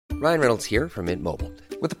Ryan Reynolds here from Mint Mobile.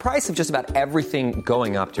 With the price of just about everything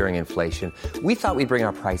going up during inflation, we thought we'd bring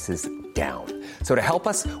our prices down. So to help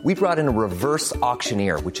us, we brought in a reverse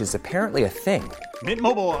auctioneer, which is apparently a thing. Mint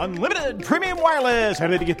Mobile Unlimited Premium Wireless. How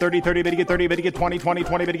to get 30, 30, bit to get 30, bit to get 20, 20,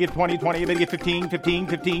 20, bit to get 20, 20, bit to get 15, 15,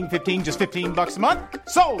 15, 15, just $15 a month?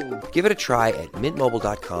 Sold! Give it a try at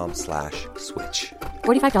mintmobile.com/switch.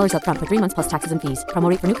 $45 up front for 3 months plus taxes and fees. Promo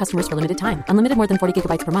rate for new customers for limited time. Unlimited more than 40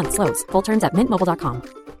 gigabytes per month. Slows full terms at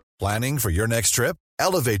mintmobile.com. Planning for your next trip?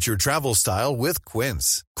 Elevate your travel style with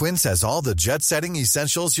Quince. Quince has all the jet-setting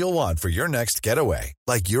essentials you'll want for your next getaway,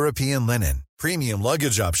 like European linen, premium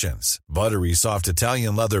luggage options, buttery soft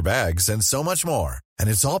Italian leather bags, and so much more. And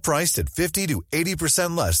it's all priced at 50 to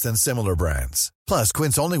 80% less than similar brands. Plus,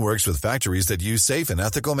 Quince only works with factories that use safe and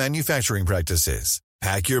ethical manufacturing practices.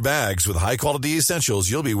 Pack your bags with high-quality essentials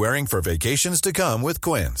you'll be wearing for vacations to come with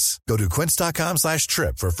Quince. Go to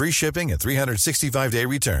quince.com/trip for free shipping and 365-day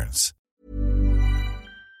returns.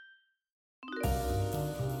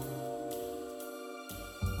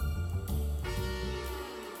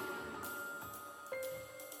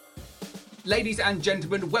 Ladies and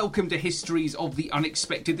gentlemen, welcome to Histories of the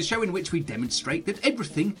Unexpected, the show in which we demonstrate that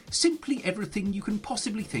everything, simply everything you can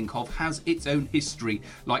possibly think of, has its own history,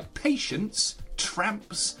 like patience,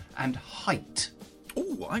 tramps, and height.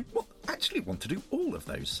 Oh, I actually want to do all of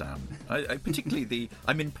those, Sam. I particularly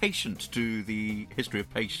I'm impatient to the history of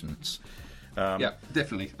patience. Yeah,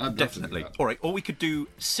 definitely. Definitely. All right, or we could do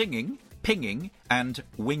singing, pinging, and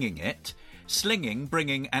winging it. Slinging,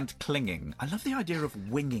 bringing, and clinging. I love the idea of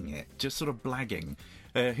winging it, just sort of blagging.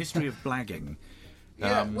 History of blagging.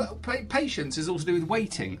 Yeah, well, patience is also to do with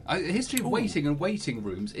waiting. The history of waiting and waiting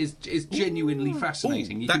rooms is genuinely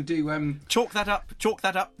fascinating. You can do... Chalk that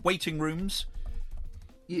up, waiting rooms.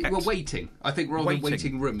 Yeah, well, waiting. I think rather than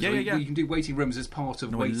waiting rooms. Yeah. We can do waiting rooms as part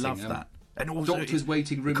of waiting. I love that. And also, doctors'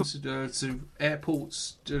 waiting rooms, to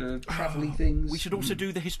airports, travelling things. We should also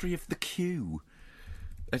do the history of the queue.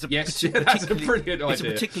 That's a brilliant idea. It's a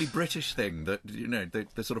particularly British thing, that, you know,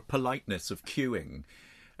 the sort of politeness of queuing.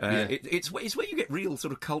 It's where you get real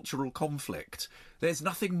sort of cultural conflict. There's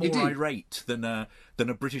nothing more irate than a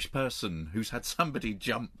British person who's had somebody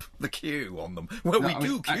jump the queue on them. Well, we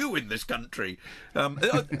do queue in this country.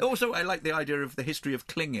 Also, I like the idea of the history of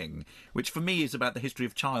clinging, which for me is about the history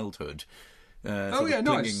of childhood.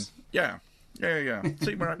 Nice. Yeah.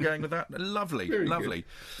 See where I'm going with that? Lovely. Good.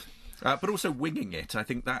 But also winging it. I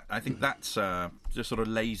think that's just sort of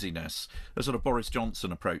laziness, a sort of Boris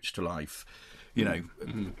Johnson approach to life. You know,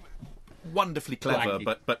 wonderfully clever,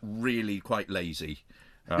 but really quite lazy.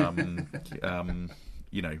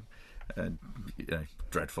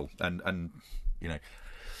 Dreadful, and you know.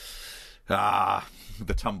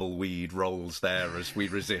 The tumbleweed rolls there as we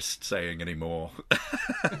resist saying any more.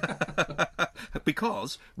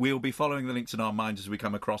 Because we'll be following the links in our minds as we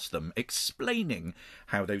come across them, explaining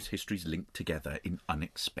how those histories link together in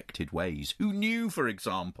unexpected ways. Who knew, for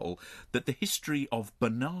example, that the history of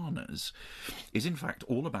bananas is in fact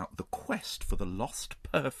all about the quest for the lost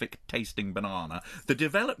perfect-tasting banana, the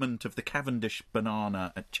development of the Cavendish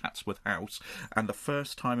banana at Chatsworth House, and the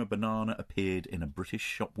first time a banana appeared in a British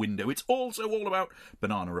shop window. It's also all about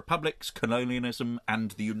banana republics, colonialism,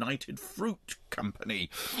 and the United Fruit Company,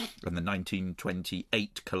 and the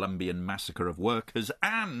 1928 Colombian massacre of workers,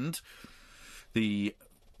 and the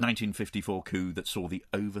 1954 coup that saw the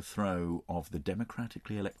overthrow of the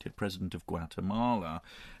democratically elected president of Guatemala,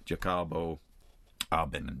 Jacobo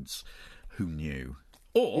Arbenz. Who knew?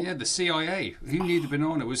 Or the CIA. Who knew the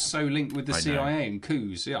banana was so linked with the CIA and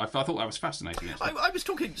coups? Yeah, I thought that was fascinating. I was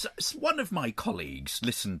talking. One of my colleagues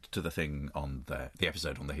listened to the thing on the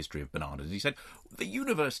episode on the history of bananas, and he said the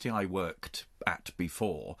university I worked at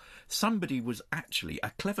before, somebody was actually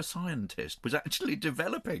a clever scientist was actually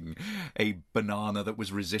developing a banana that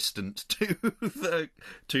was resistant to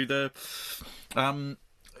the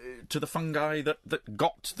fungi that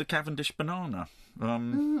got the Cavendish banana.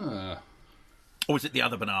 Or was it the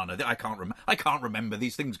other banana? I can't remember.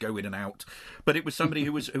 These things go in and out. But it was somebody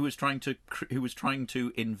who was trying to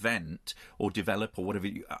invent or develop or whatever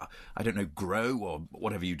I don't know, grow or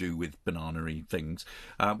whatever you do with banana-y things.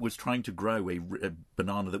 Was trying to grow a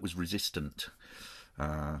banana that was resistant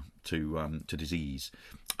to disease.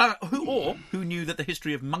 Who knew that the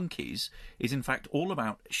history of monkeys is in fact all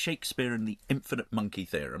about Shakespeare and the infinite monkey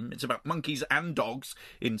theorem. It's about monkeys and dogs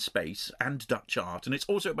in space and Dutch art, and it's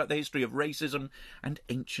also about the history of racism and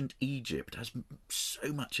ancient Egypt, as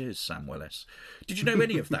so much is, Sam Willis. Did you know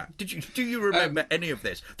any of that? Do you remember any of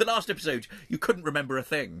this? The last episode, you couldn't remember a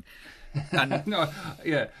thing. And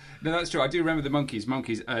No, that's true. I do remember the monkeys.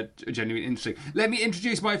 Monkeys are genuinely interesting. Let me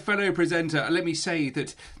introduce my fellow presenter. Let me say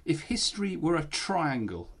that if history were a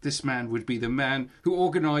triangle, this man would be the man who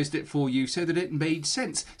organised it for you so that it made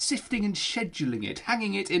sense, sifting and scheduling it,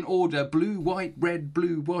 hanging it in order, blue, white, red,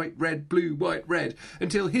 blue, white, red, blue, white, red,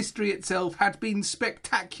 until history itself had been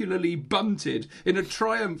spectacularly bunted in a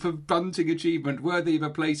triumph of bunting achievement worthy of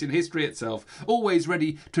a place in history itself, always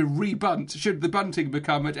ready to rebunt should the bunting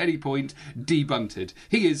become at any point debunted.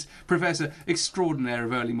 He is Professor Extraordinaire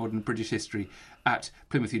of Early Modern British History at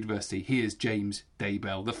Plymouth University. He is James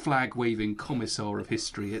Daybell, the flag-waving commissar of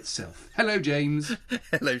history itself. Hello, James.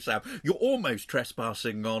 hello, Sam. You're almost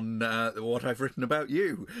trespassing on what I've written about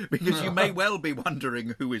you, because you may well be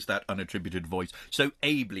wondering who is that unattributed voice so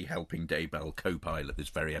ably helping Daybell co-pilot this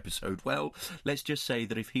very episode. Well, let's just say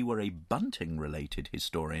that if he were a bunting-related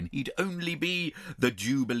historian, he'd only be the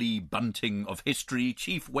Jubilee Bunting of history,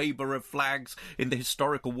 chief waver of flags in the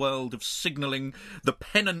historical world of signalling. The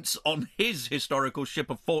pennants on his historical ship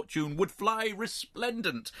of fortune would fly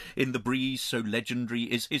resplendent in the breeze, so legendary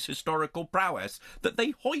is his historical prowess that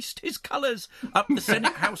they hoist his colours up the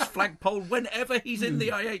Senate House flagpole whenever he's in the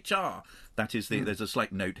IHR. That is there's a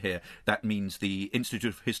slight note here. That means the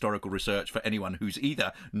Institute of Historical Research for anyone who's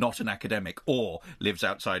either not an academic or lives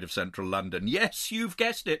outside of central London. Yes, you've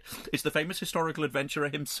guessed it. It's the famous historical adventurer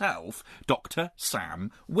himself, Dr.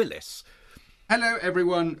 Sam Willis. Hello,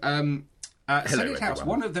 everyone. Hello, Senate House,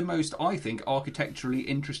 everyone. one of the most, I think, architecturally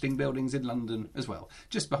interesting buildings in London as well.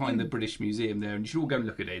 Just behind the British Museum there, and you should all go and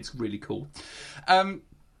look at it. It's really cool.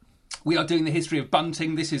 We are doing the history of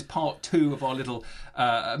bunting. This is part 2 of our little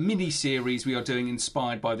mini-series we are doing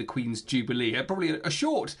inspired by the Queen's Jubilee. Probably a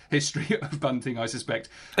short history of bunting, I suspect.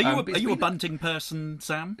 Are you a bunting person,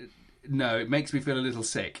 Sam? No, it makes me feel a little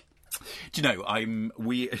sick. Do you know,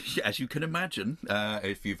 we, as you can imagine,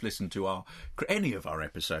 if you've listened to any of our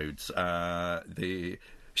episodes, the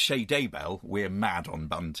Shay Daybell, we're mad on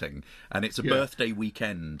bunting, and it's a birthday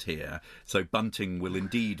weekend here, so bunting will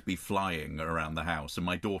indeed be flying around the house, and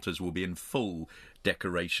my daughters will be in full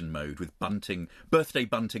decoration mode with birthday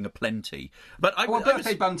bunting aplenty. But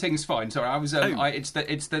birthday bunting's fine. Sorry, I was. It's the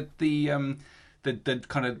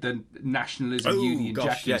kind of the nationalism, Union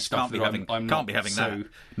Jackie stuff that I'm can't be having that.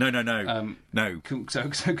 No. So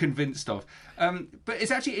convinced of. But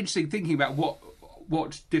it's actually interesting thinking about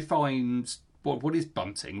what defines what is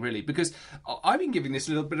bunting really, because I've been giving this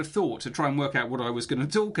a little bit of thought to try and work out what I was going to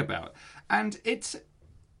talk about, and it's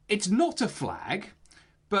not a flag,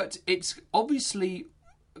 but it's obviously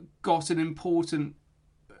got an important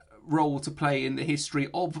role to play in the history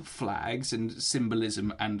of flags and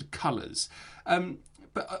symbolism and colours.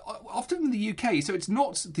 But often in the UK, so it's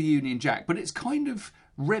not the Union Jack, but it's kind of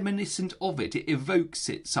reminiscent of it. It evokes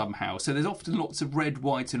it somehow. So there's often lots of red,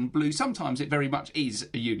 white and blue. Sometimes it very much is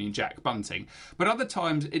a Union Jack bunting, but other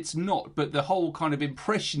times it's not. But the whole kind of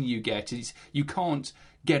impression you get is you can't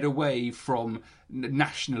get away from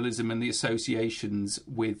nationalism and the associations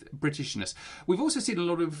with Britishness. We've also seen a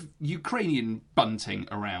lot of Ukrainian bunting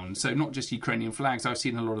around, so not just Ukrainian flags. I've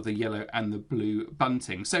seen a lot of the yellow and the blue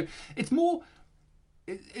bunting. So it's more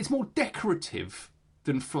decorative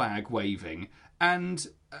than flag waving, and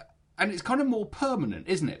it's kind of more permanent,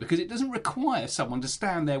 isn't it? Because it doesn't require someone to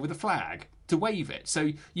stand there with a flag to wave it.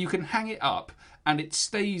 So you can hang it up and it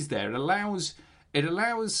stays there. It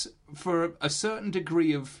allows for a certain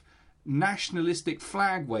degree of nationalistic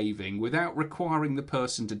flag waving without requiring the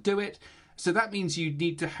person to do it. So that means you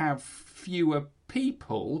need to have fewer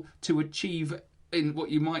people to achieve in what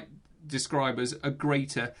you might describe as a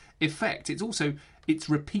greater effect. It's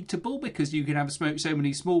repeatable because you can have so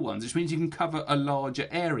many small ones, which means you can cover a larger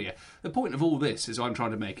area. The point of all this, as I'm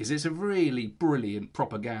trying to make, is it's a really brilliant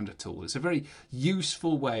propaganda tool. It's a very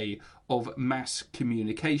useful way of mass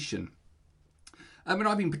communication. And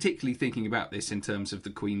I've been particularly thinking about this in terms of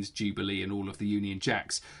the Queen's Jubilee and all of the Union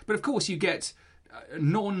Jacks. But of course you get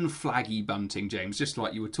non-flaggy bunting, James, just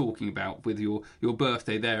like you were talking about with your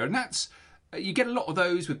birthday there. And you get a lot of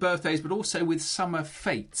those with birthdays, but also with summer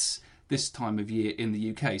fetes this time of year in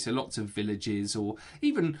the UK. So lots of villages or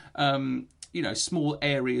even small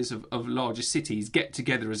areas of larger cities get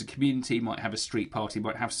together as a community, might have a street party,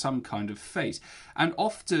 might have some kind of fete. And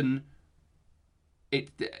often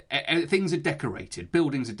things are decorated,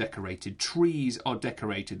 buildings are decorated, trees are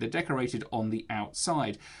decorated, they're decorated on the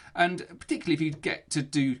outside. And particularly if you get to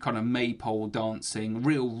do kind of maypole dancing,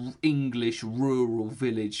 real English rural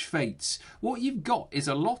village fetes, what you've got is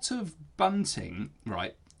a lot of bunting,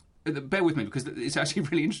 right? Bear with me because it's actually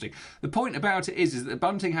really interesting. The point about it is that the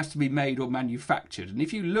bunting has to be made or manufactured. And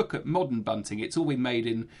if you look at modern bunting, it's all been made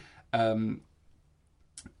in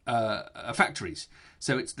factories.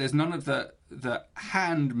 So there's none of the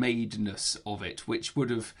handmadeness of it, which would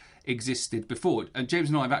have existed before. And James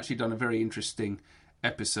and I have actually done a very interesting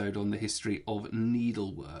episode on the history of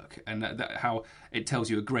needlework, and how it tells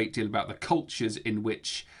you a great deal about the cultures in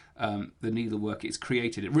which the needlework is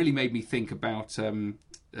created. It really made me think about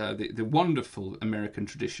the wonderful American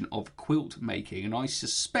tradition of quilt making, and I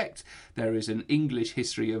suspect there is an English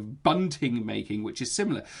history of bunting making which is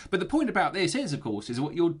similar. But the point about this is, of course, is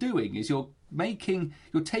what you're doing is you're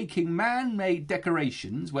taking man-made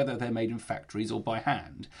decorations, whether they're made in factories or by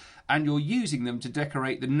hand, and you're using them to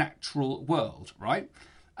decorate the natural world, right?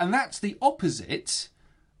 And that's the opposite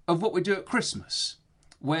of what we do at Christmas,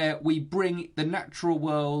 where we bring the natural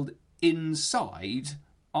world inside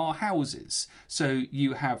our houses. So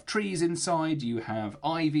you have trees inside, you have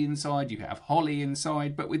ivy inside, you have holly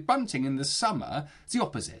inside, but with bunting in the summer, it's the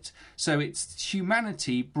opposite. So it's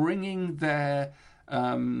humanity bringing their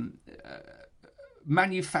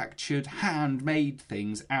manufactured, handmade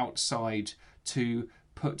things outside to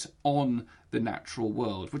put on the natural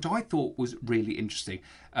world, which I thought was really interesting.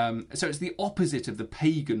 So it's the opposite of the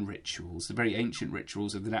pagan rituals, the very ancient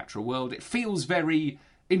rituals of the natural world. It feels very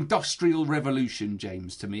Industrial Revolution,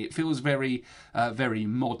 James, to me. It feels very very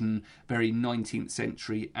modern, very 19th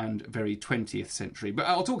century and very 20th century. But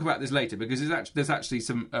I'll talk about this later, because there's actually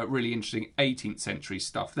some really interesting 18th century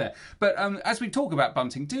stuff there. But as we talk about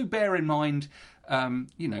bunting, do bear in mind,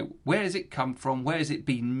 where has it come from? Where has it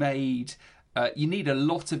been made? You need a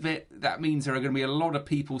lot of it. That means there are going to be a lot of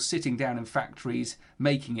people sitting down in factories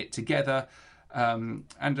making it together.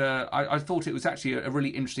 I thought it was actually a really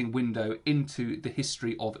interesting window into the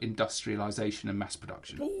history of industrialisation and mass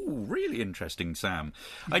production. Oh, really interesting, Sam.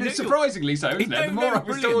 Surprisingly so, isn't it? The more I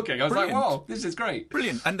was talking, I was like, wow, this is great.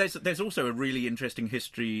 Brilliant. And there's also a really interesting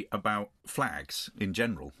history about flags in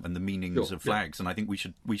general and the meanings of flags. Yeah. And I think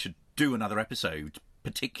we should do another episode,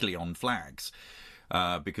 particularly on flags.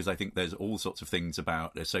 Because I think there's all sorts of things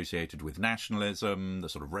associated with nationalism, the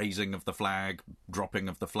sort of raising of the flag, dropping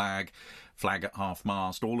of the flag at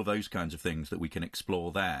half-mast, all of those kinds of things that we can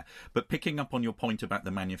explore there. But picking up on your point about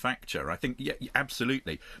the manufacture, I think, yeah,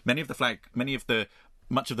 absolutely.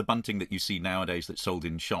 Much of the bunting that you see nowadays that's sold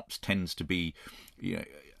in shops tends to be,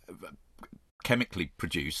 chemically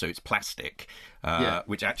produced, so it's plastic,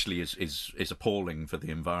 which actually is appalling for the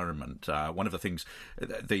environment. One of the things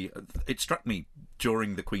it struck me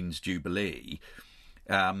during the Queen's Jubilee,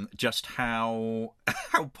 just how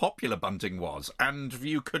popular bunting was, and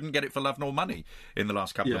you couldn't get it for love nor money in the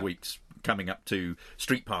last couple of weeks, coming up to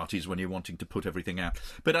street parties when you're wanting to put everything out.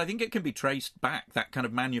 But I think it can be traced back, that kind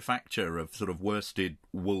of manufacture of sort of worsted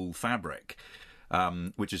wool fabric,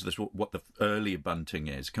 which is what the earlier bunting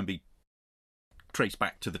is, can be traced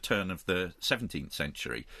back to the turn of the 17th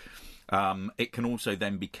century. It can also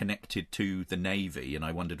then be connected to the Navy, and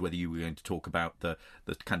I wondered whether you were going to talk about the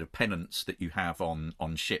kind of pennants that you have on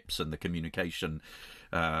ships and the communication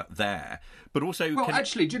there. But also... Well,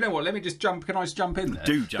 actually, do you know what? Let me just jump... Can I just jump in there?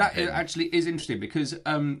 Do jump in. That actually is interesting, because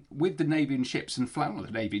with the Navy and ships and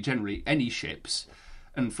the Navy, generally, any ships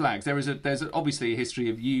and flags, there's obviously a history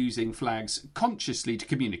of using flags consciously to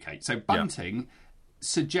communicate. So bunting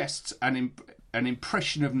suggests an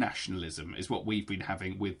impression of nationalism is what we've been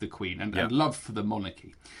having with the Queen and love for the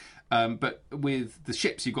monarchy. But with the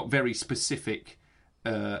ships, you've got very specific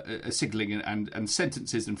signalling and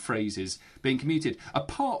sentences and phrases being commuted,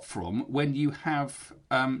 apart from when you have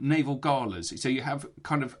naval galas. So you have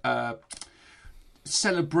kind of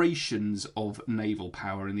celebrations of naval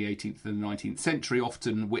power in the 18th and the 19th century,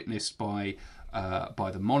 often witnessed by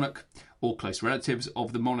the monarch or close relatives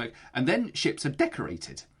of the monarch, and then ships are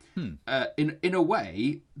decorated in a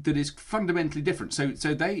way that is fundamentally different.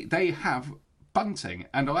 So they have bunting,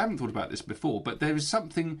 and I haven't thought about this before, but there is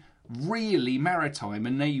something really maritime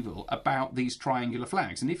and naval about these triangular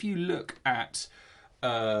flags. And if you look at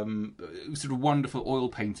sort of wonderful oil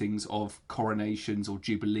paintings of coronations or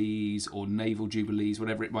jubilees or naval jubilees,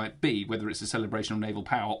 whatever it might be, whether it's a celebration of naval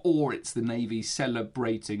power or it's the Navy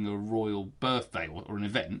celebrating a royal birthday or an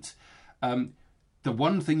event, the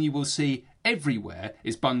one thing you will see everywhere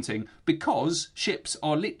is bunting, because ships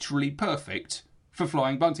are literally perfect for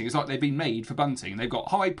flying bunting. It's like they've been made for bunting. They've got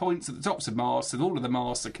high points at the tops of masts, and all of the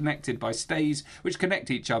masts are connected by stays which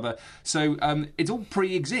connect each other. So it all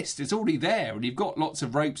pre-exists. It's already there, and you've got lots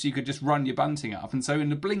of ropes you could just run your bunting up. And so in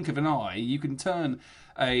the blink of an eye, you can turn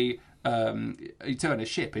a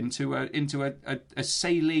ship into a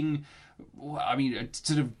sailing, a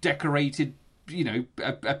sort of decorated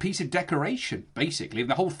a piece of decoration, basically. And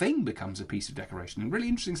the whole thing becomes a piece of decoration. And really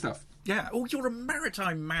interesting stuff. Yeah. Oh, you're a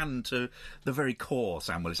maritime man to the very core,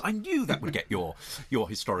 Sam Willis. I knew that would get your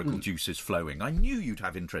historical juices flowing. I knew you'd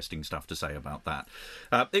have interesting stuff to say about that.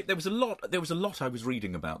 There was a lot I was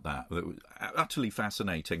reading about that was utterly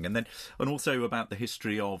fascinating, and also about the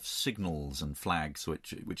history of signals and flags,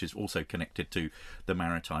 which is also connected to the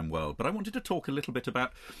maritime world. But I wanted to talk a little bit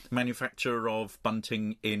about manufacture of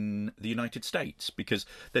bunting in the United States, because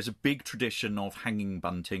there's a big tradition of hanging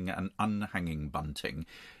bunting and unhanging bunting,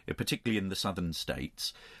 particularly in the southern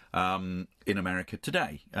states, in America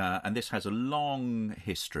today. And this has a long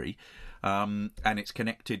history, and it's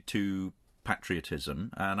connected to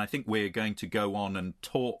patriotism. And I think we're going to go on and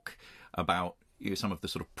talk about some of the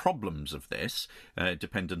sort of problems of this,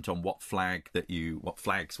 dependent on what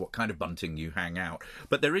kind of bunting you hang out.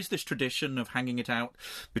 But there is this tradition of hanging it out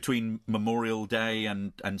between Memorial Day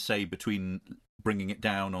and say between bringing it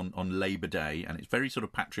down on Labor Day, and it's very sort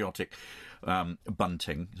of patriotic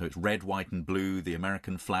bunting. So it's red, white and blue, the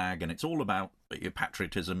American flag, and it's all about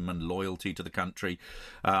patriotism and loyalty to the country.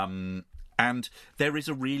 And there is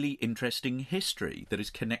a really interesting history that is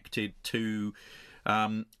connected to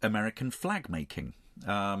American flag making,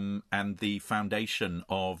 and the foundation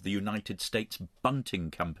of the United States Bunting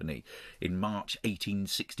Company in March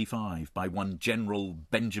 1865 by one General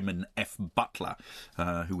Benjamin F. Butler,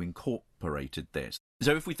 who incorporated this.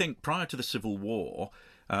 So if we think prior to the Civil War,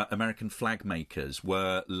 American flag makers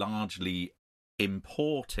were largely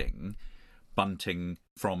importing bunting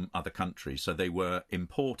from other countries. So they were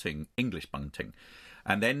importing English bunting.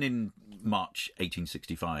 And then in March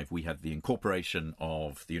 1865, we had the incorporation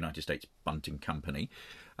of the United States Bunting Company,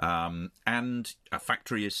 and a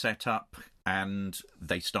factory is set up, and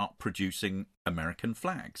they start producing American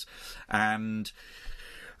flags. And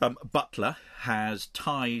Butler has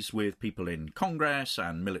ties with people in Congress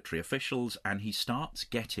and military officials, and he starts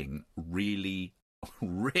getting really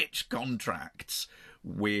rich contracts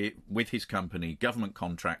with his company, government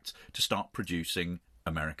contracts, to start producing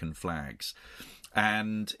American flags.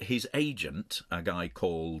 And his agent, a guy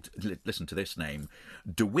called, listen to this name,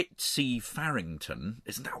 DeWitt C. Farrington,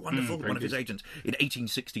 isn't that wonderful? One of his agents, in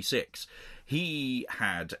 1866, they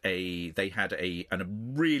had a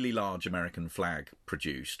really large American flag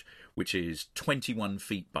produced, which is 21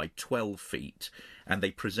 feet by 12 feet, and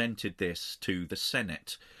they presented this to the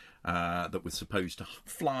Senate. That was supposed to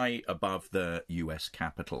fly above the US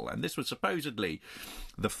Capitol. And this was supposedly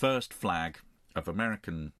the first flag of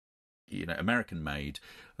American made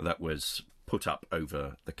that was put up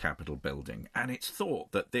over the Capitol building. And it's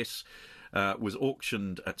thought that this was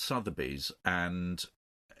auctioned at Sotheby's, and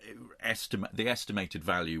the estimated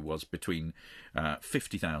value was between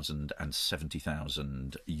 $50,000 and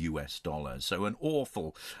 $70,000 US. So an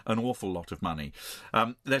awful lot of money.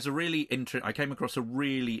 There's I came across a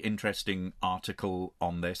really interesting article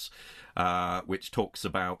on this, which talks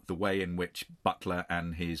about the way in which Butler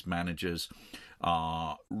and his managers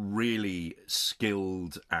are really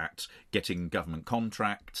skilled at getting government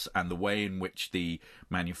contracts, and the way in which the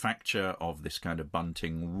manufacture of this kind of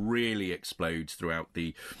bunting really explodes throughout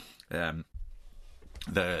the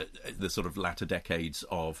sort of latter decades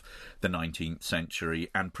of the 19th century,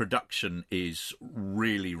 and production is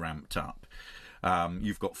really ramped up.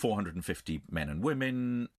 You've got 450 men and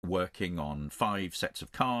women working on 5 sets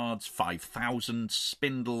of cards, 5,000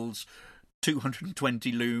 spindles,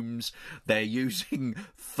 220 looms. They're using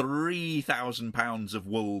 3,000 pounds of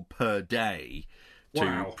wool per day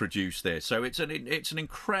to produce this. So it's an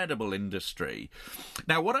incredible industry.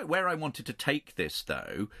 Now, where I wanted to take this,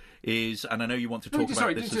 though, is, and I know you want to talk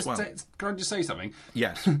about this as well. Can I just say something?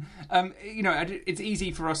 Yes. It's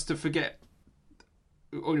easy for us to forget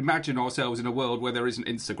or imagine ourselves in a world where there isn't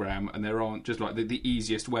Instagram and there aren't just like the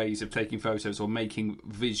easiest ways of taking photos or making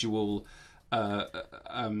visual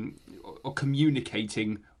or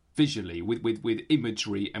communicating visually with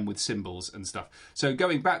imagery and with symbols and stuff. So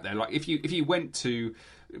going back there, like if you went to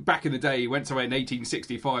back in the day, you went somewhere in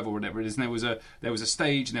 1865 or whatever it is, and there was a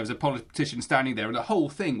stage and there was a politician standing there, and the whole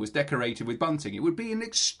thing was decorated with bunting. It would be an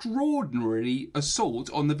extraordinary assault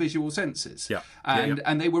on the visual senses.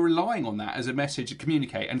 And they were relying on that as a message to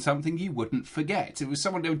communicate, and something you wouldn't forget. It was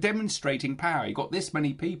they were demonstrating power. You got this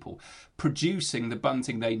many people producing the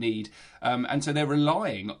bunting they need, and so they're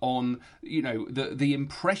relying on the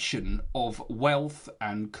impression of wealth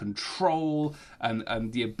and control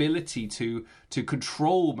and the ability to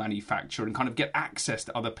control manufacture and kind of get access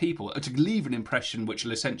to other people, to leave an impression which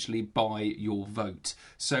will essentially buy your vote.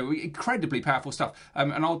 So incredibly powerful stuff.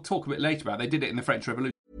 And I'll talk a bit later about it. They did it in the French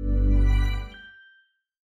Revolution.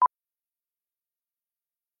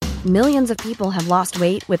 Millions of people have lost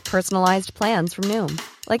weight with personalized plans from Noom.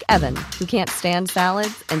 Like Evan, who can't stand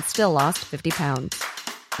salads and still lost 50 pounds.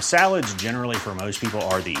 Salads generally for most people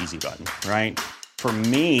are the easy button, right? For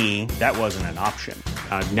me, that wasn't an option.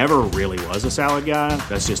 I never really was a salad guy.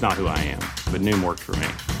 That's just not who I am. But Noom worked for me.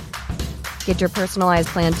 Get your personalized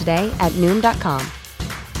plan today at Noom.com.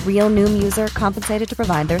 Real Noom user compensated to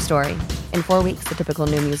provide their story. In 4 weeks, the typical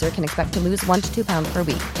Noom user can expect to lose 1 to 2 pounds per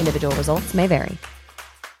week. Individual results may vary.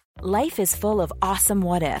 Life is full of awesome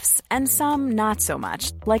what-ifs, and some not so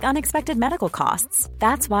much, like unexpected medical costs.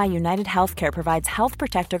 That's why United Healthcare provides Health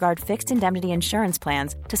Protector Guard fixed indemnity insurance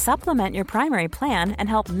plans to supplement your primary plan and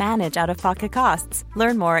help manage out-of-pocket costs.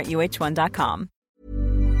 Learn more at uh1.com.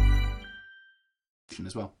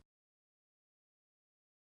 As well.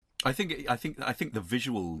 I think the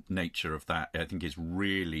visual nature of that is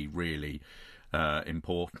really, really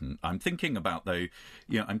important. I'm thinking about the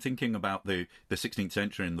 16th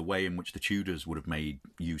century and the way in which the Tudors would have made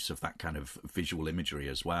use of that kind of visual imagery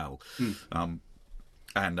as well.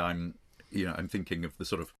 And I'm thinking of the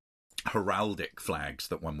sort of heraldic flags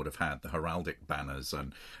that one would have had, the heraldic banners,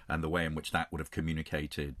 and the way in which that would have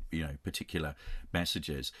communicated, particular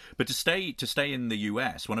messages. But to stay in the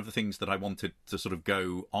US, one of the things that I wanted to sort of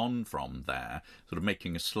go on from there, sort of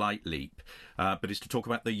making a slight leap, but is to talk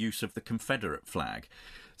about the use of the Confederate flag.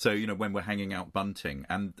 So, when we're hanging out bunting,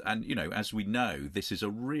 and as we know, this is a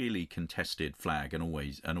really contested flag and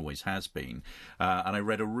always has been. And I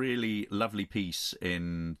read a really lovely piece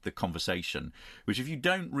in The Conversation, which if you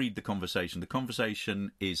don't read The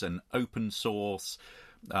Conversation is an open source,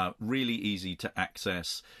 really easy to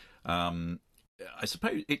access. I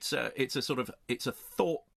suppose it's a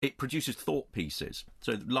thought. It produces thought pieces,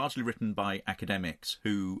 so largely written by academics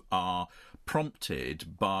who are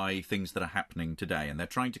prompted by things that are happening today, and they're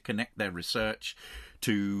trying to connect their research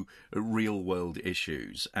to real-world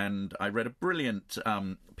issues. And I read a brilliant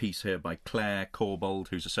piece here by Claire Corbould,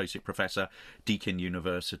 who's Associate Professor, Deakin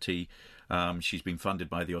University. She's been funded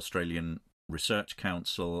by the Australian Research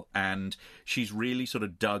Council, and she's really sort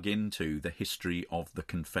of dug into the history of the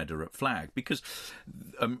Confederate flag, because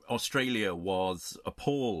Australia was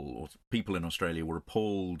appalled, or people in Australia were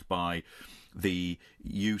appalled by the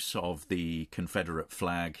use of the Confederate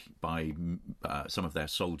flag by some of their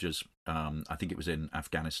soldiers. I think it was in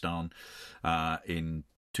Afghanistan in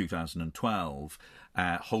 2012,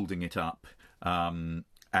 holding it up, and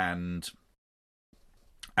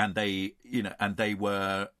they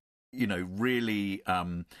were really,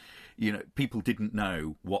 people didn't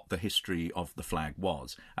know what the history of the flag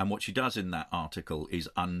was. And what she does in that article is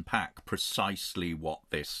unpack precisely what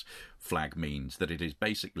this flag means, that it is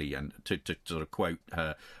basically, and to sort of quote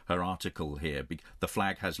her article here, the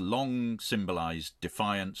flag has long symbolised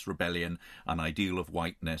defiance, rebellion, an ideal of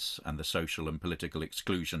whiteness, and the social and political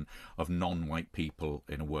exclusion of non-white people,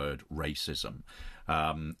 in a word, racism.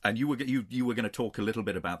 And you were going to talk a little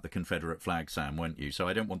bit about the Confederate flag, Sam, weren't you? So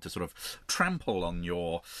I don't want to sort of trample on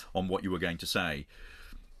what you were going to say.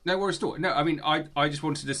 No worries at all. No, I mean, I just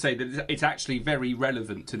wanted to say that it's actually very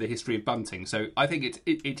relevant to the history of bunting. So I think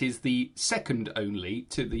it is the second only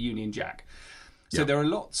to the Union Jack. So there's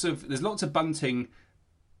lots of bunting.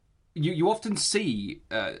 You often see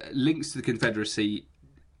links to the Confederacy,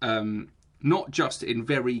 not just in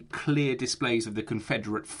very clear displays of the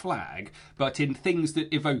Confederate flag, but in things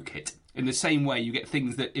that evoke it. In the same way, you get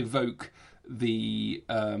things that evoke the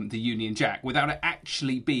Union Jack without it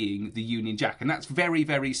actually being the Union Jack, and that's very,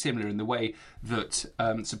 very similar in the way that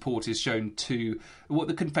support is shown to what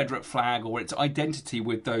the Confederate flag or its identity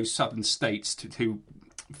with those southern states who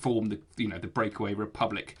formed the breakaway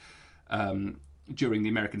republic during the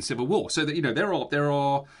American Civil War. So that there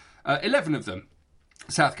are 11 of them.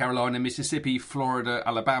 South Carolina, Mississippi, Florida,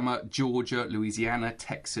 Alabama, Georgia, Louisiana,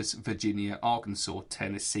 Texas, Virginia, Arkansas,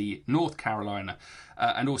 Tennessee, North Carolina,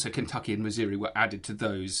 and also Kentucky and Missouri were added to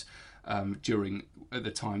those during the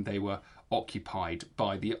time they were occupied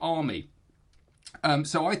by the Army.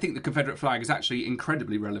 So I think the Confederate flag is actually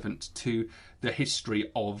incredibly relevant to the history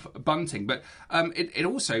of bunting. But it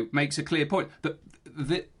also makes a clear point that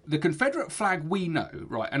the Confederate flag we know,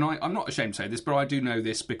 right, and I'm not ashamed to say this, but I do know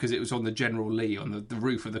this because it was on the General Lee, on the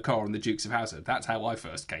roof of the car on the Dukes of Hazzard. That's how I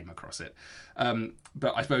first came across it.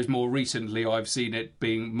 But I suppose more recently I've seen it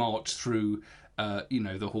being marched through,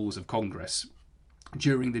 the halls of Congress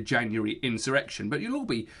during the January insurrection, but you'll all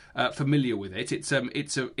be familiar with it.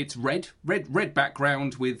 It's red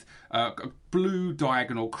background with blue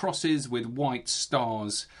diagonal crosses with white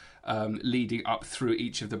stars leading up through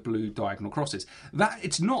each of the blue diagonal crosses. That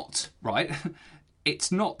it's not right.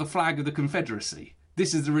 It's not the flag of the Confederacy.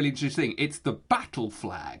 This is the really interesting thing. It's the battle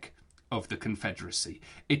flag of the Confederacy.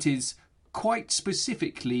 It is quite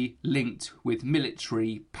specifically linked with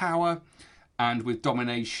military power and with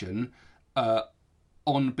domination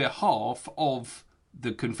on behalf of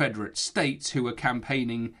the Confederate States, who are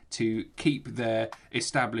campaigning to keep their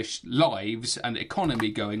established lives and economy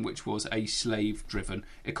going, which was a slave-driven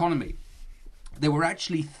economy. There were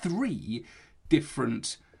actually 3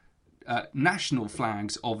 different national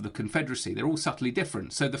flags of the Confederacy. They're all subtly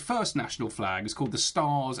different. So the first national flag is called the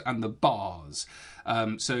Stars and the Bars.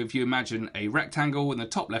 So if you imagine a rectangle in the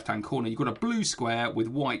top left-hand corner, you've got a blue square with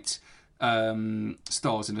white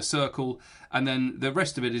stars in a circle, and then the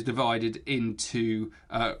rest of it is divided into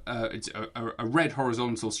it's a red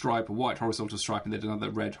horizontal stripe, a white horizontal stripe, and then another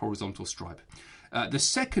red horizontal stripe. The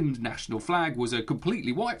second national flag was a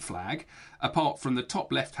completely white flag, apart from the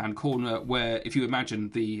top left-hand corner, where, if you imagine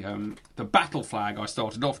the battle flag I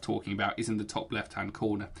started off talking about is in the top left-hand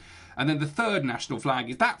corner. And then the third national flag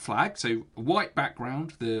is that flag, so white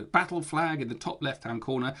background, the battle flag in the top left-hand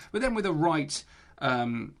corner, but then with a right...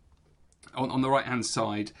 on the right-hand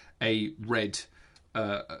side, a red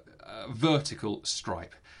vertical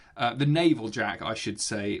stripe. The naval jack, I should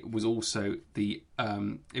say, was also the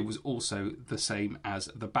same as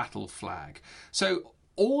the battle flag. So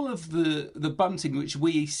all of the bunting which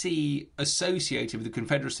we see associated with the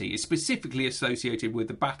Confederacy is specifically associated with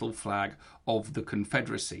the battle flag of the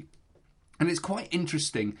Confederacy. And it's quite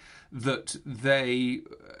interesting that they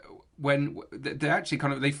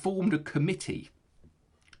formed a committee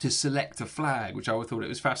to select a flag, which I thought it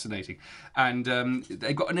was fascinating. And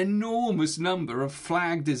they got an enormous number of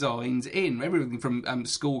flag designs in, everything from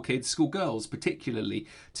school kids, school girls particularly,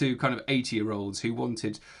 to kind of 80-year-olds who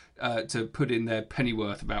wanted to put in their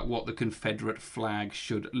pennyworth about what the Confederate flag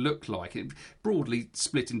should look like. It broadly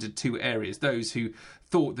split into 2 areas. Those who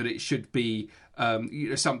thought that it should be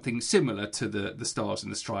something similar to the Stars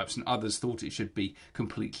and the Stripes, and others thought it should be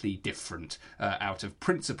completely different out of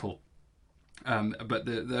principle. But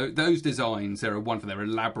those designs, they're wonderful, they're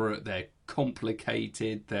elaborate, they're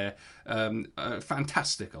complicated, they're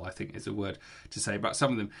fantastical, I think is a word to say about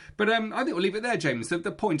some of them. But I think we'll leave it there, James.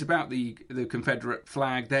 The point about the Confederate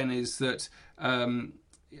flag then is that,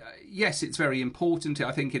 yes, it's very important,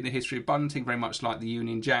 I think, in the history of bunting, very much like the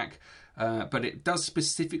Union Jack, but it does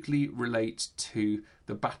specifically relate to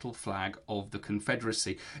the battle flag of the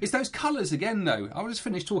Confederacy. It's those colours again, though. I was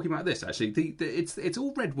finished talking about this, actually. It's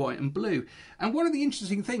all red, white and blue. And one of the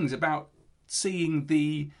interesting things about seeing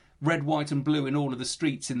the red, white and blue in all of the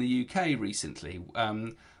streets in the UK recently,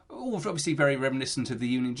 all obviously very reminiscent of the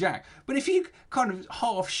Union Jack, but if you kind of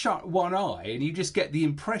half shut one eye and you just get the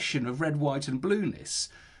impression of red, white and blueness,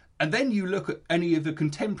 and then you look at any of the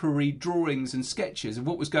contemporary drawings and sketches of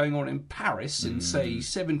what was going on in Paris in, say,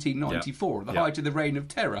 1794, at the height of the Reign of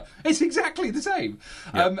Terror, it's exactly the same.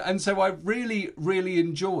 And so I really, really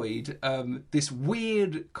enjoyed this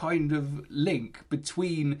weird kind of link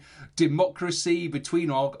between democracy,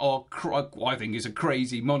 between our I think is a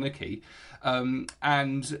crazy monarchy, and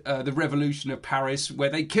the Revolution of Paris,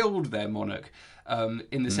 where they killed their monarch.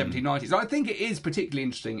 In the 1790s. I think it is particularly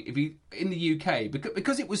interesting in the UK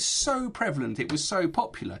because it was so prevalent, it was so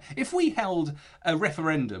popular. If we held a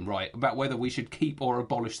referendum, right, about whether we should keep or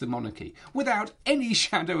abolish the monarchy, without any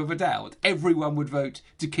shadow of a doubt, everyone would vote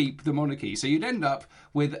to keep the monarchy. So you'd end up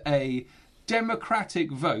with a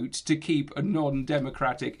democratic vote to keep a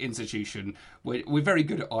non-democratic institution. We're very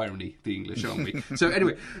good at irony, the English, aren't we? So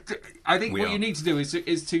anyway, I think what you need to do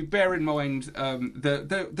is to bear in mind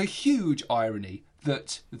the huge irony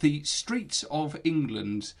that the streets of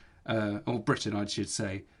England, or Britain, I should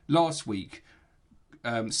say, last week,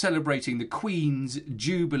 celebrating the Queen's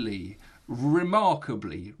Jubilee,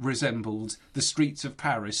 remarkably resembled the streets of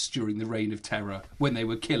Paris during the Reign of Terror when they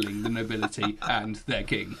were killing the nobility and their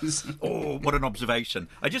kings. Oh, what an observation!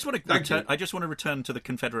 I just want to return to the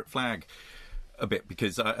Confederate flag a bit,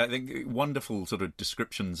 because I think wonderful sort of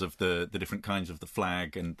descriptions of the different kinds of the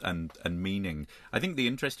flag and meaning. I think the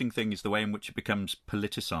interesting thing is the way in which it becomes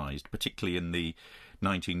politicised, particularly in the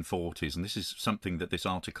 1940s, and this is something that this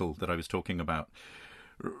article that I was talking about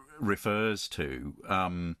refers to,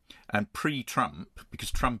 and pre-Trump,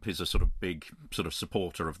 because Trump is a sort of big sort of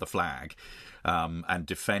supporter of the flag and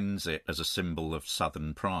defends it as a symbol of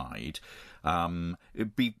Southern pride. I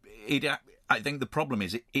think the problem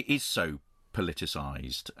is it is so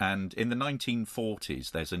politicised, and in the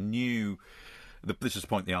 1940s there's a new. This is the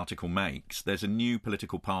point the article makes. There's a new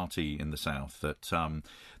political party in the South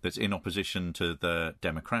that's in opposition to the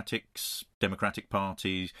Democratic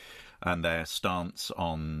Party and their stance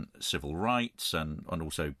on civil rights and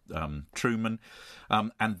also Truman,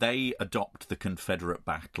 and they adopt the Confederate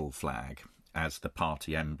battle flag. as the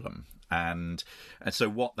party emblem. And so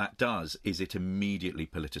what that does is it immediately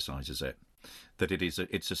politicises it, that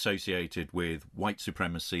it's associated with white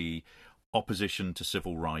supremacy, opposition to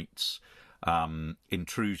civil rights,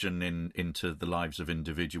 intrusion into the lives of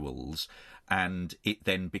individuals, and it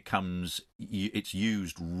then it's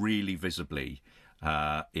used really visibly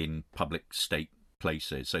in public state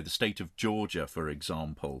places. So the state of Georgia, for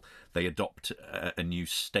example, they adopt a new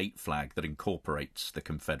state flag that incorporates the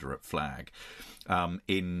Confederate flag.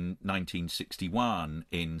 In 1961,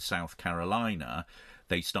 in South Carolina,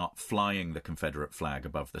 they start flying the Confederate flag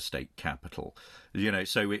above the state capitol.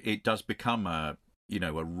 So it does become a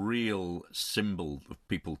real symbol of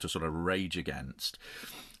people to sort of rage against.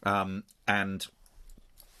 And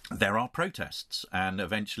there are protests, and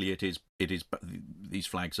eventually it is these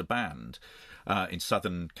flags are banned. In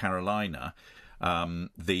Southern Carolina,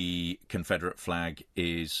 the Confederate flag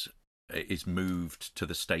is moved to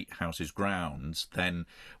the state house's grounds. Then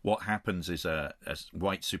what happens is a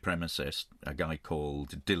white supremacist, a guy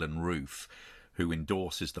called Dylan Roof, who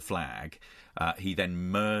endorses the flag. He then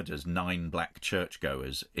murders 9 black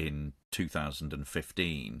churchgoers in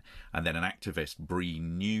 2015, and then an activist, Bree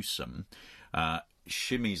Newsom,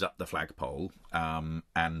 shimmies up the flagpole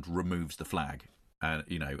and removes the flag.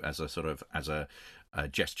 As a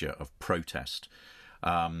gesture of protest.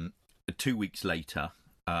 2 weeks later,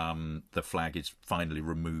 the flag is finally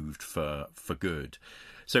removed for good.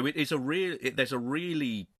 So it is there's a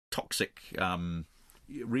really toxic,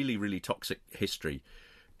 really toxic history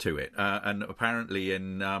to it, and apparently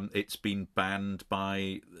it's been banned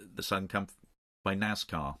by by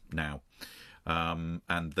NASCAR now.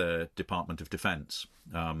 And the Department of Defense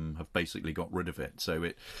have basically got rid of it. So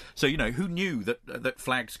who knew that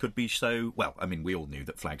flags could be so? Well, I mean, we all knew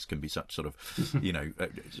that flags can be such sort of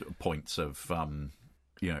points of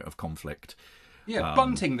of conflict. Yeah,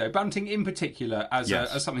 bunting in particular as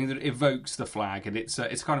something that evokes the flag, and it's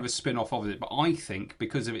kind of a spin-off of it. But I think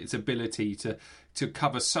because of its ability to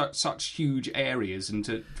cover such huge areas and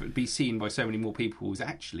to be seen by so many more people is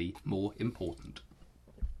actually more important.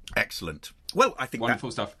 Excellent. Well, I think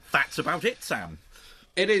wonderful stuff. That's about it, Sam.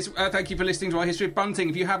 It is. Thank you for listening to our history of bunting.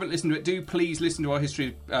 If you haven't listened to it, do please listen to our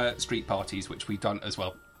history of street parties, which we've done as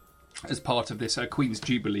well as part of this Queen's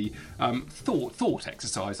Jubilee thought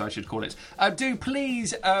exercise, I should call it. Do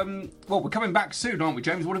please. We're coming back soon, aren't we,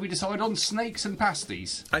 James? What have we decided on? Snakes and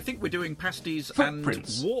pasties. I think we're doing pasties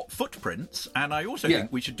footprints. And footprints, and I also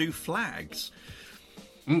think we should do flags.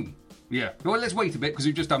 Yeah. Well, let's wait a bit because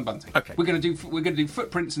we've just done bunting. Okay. We're going to do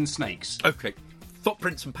footprints and snakes. Okay.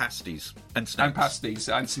 Footprints and pasties and snakes. And pasties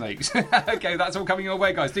and snakes. Okay, that's all coming your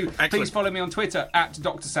way, guys. Please follow me on Twitter at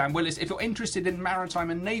Dr. Sam Willis. If you're interested in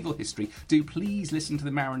maritime and naval history, do please listen to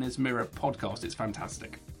the Mariner's Mirror podcast. It's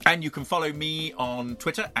fantastic. And you can follow me on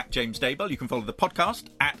Twitter at James Daybell. You can follow the podcast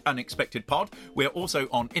at Unexpected Pod. We're also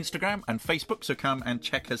on Instagram and Facebook, so come and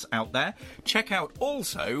check us out there. Check out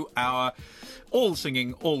also our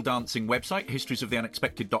all-singing, all-dancing website,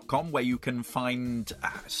 historiesoftheunexpected.com, where you can find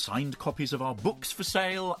signed copies of our books for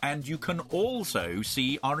sale, and you can also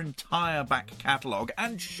see our entire back catalogue.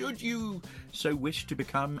 And should you so wish to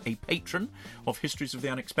become a patron of Histories of the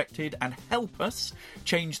Unexpected and help us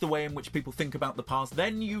change the way in which people think about the past,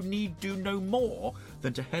 then you need do no more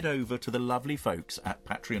than to head over to the lovely folks at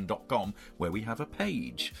patreon.com, where we have a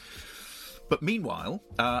page. But meanwhile,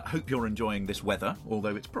 hope you're enjoying this weather,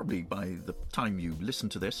 although it's probably by the time you listen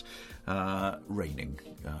to this, raining,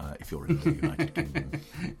 if you're in the United Kingdom.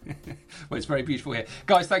 Well, it's very beautiful here.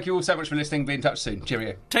 Guys, thank you all so much for listening. Be in touch soon.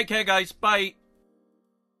 Cheerio. Take care, guys. Bye.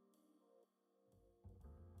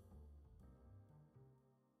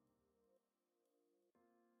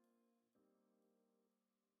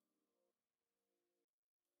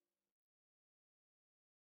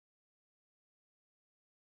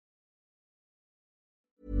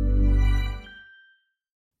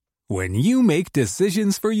 When you make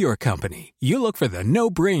decisions for your company, you look for the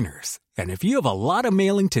no-brainers. And if you have a lot of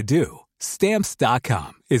mailing to do,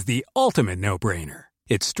 Stamps.com is the ultimate no-brainer.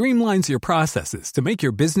 It streamlines your processes to make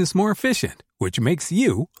your business more efficient, which makes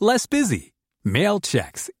you less busy. Mail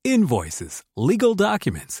checks, invoices, legal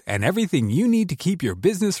documents, and everything you need to keep your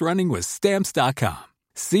business running with Stamps.com.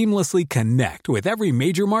 Seamlessly connect with every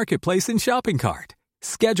major marketplace and shopping cart.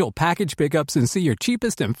 Schedule package pickups and see your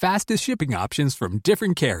cheapest and fastest shipping options from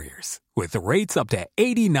different carriers, with rates up to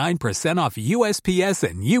 89% off USPS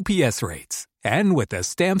and UPS rates. And with the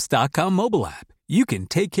Stamps.com mobile app, you can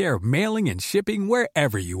take care of mailing and shipping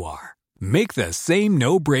wherever you are. Make the same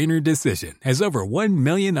no-brainer decision as over 1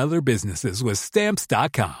 million other businesses with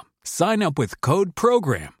Stamps.com. Sign up with code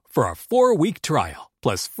PROGRAM for a 4-week trial,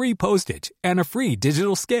 plus free postage and a free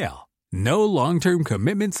digital scale. No long-term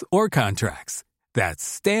commitments or contracts. That's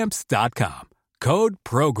Stamps.com. Code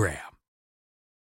PROGRAM.